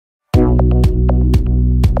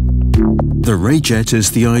The Rayjet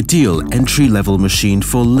is the ideal entry-level machine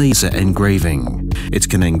for laser engraving. It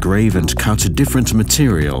can engrave and cut different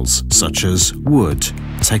materials such as wood,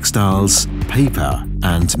 textiles, paper,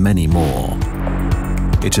 and many more.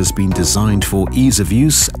 It has been designed for ease of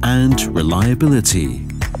use and reliability.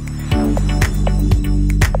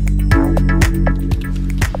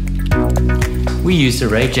 We use the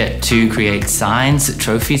Rayjet to create signs,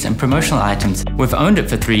 trophies and promotional items. We've owned it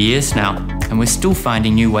for 3 years now, and we're still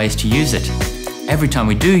finding new ways to use it. Every time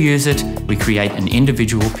we do use it, we create an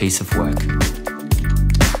individual piece of work.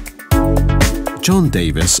 John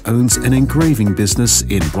Davis owns an engraving business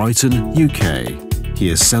in Brighton, UK. He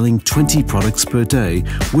is selling 20 products per day,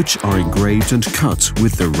 which are engraved and cut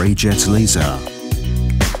with the Rayjet laser.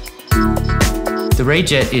 The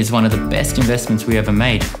Rayjet is one of the best investments we ever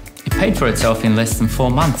made. It paid for itself in less than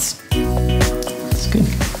 4 months. It's good.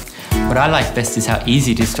 What I like best is how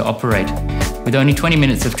easy it is to operate. With only 20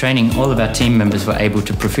 minutes of training, all of our team members were able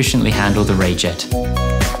to proficiently handle the Rayjet.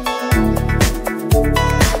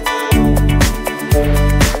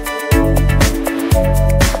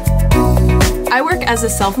 I work as a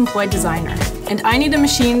self-employed designer, and I need a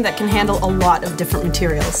machine that can handle a lot of different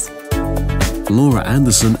materials. Laura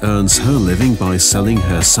Anderson earns her living by selling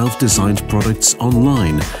her self-designed products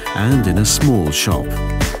online and in a small shop.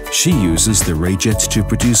 She uses the Rayjet to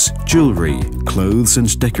produce jewelry, clothes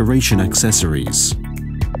and decoration accessories.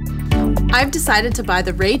 I've decided to buy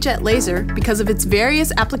the Rayjet laser because of its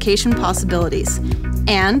various application possibilities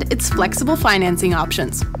and its flexible financing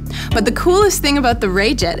options. But the coolest thing about the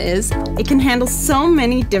Rayjet is it can handle so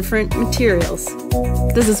many different materials.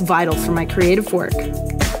 This is vital for my creative work.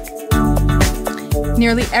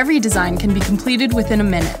 Nearly every design can be completed within a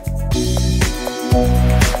minute.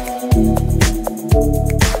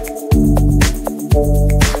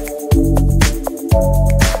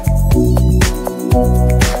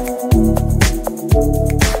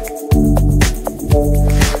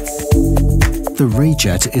 The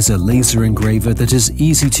Rayjet is a laser engraver that is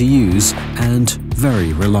easy to use and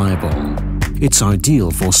very reliable. It's ideal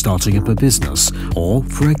for starting up a business or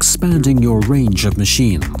for expanding your range of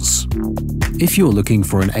machines. If you're looking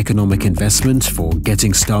for an economic investment for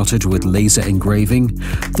getting started with laser engraving,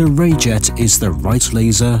 the Rayjet is the right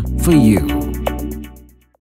laser for you.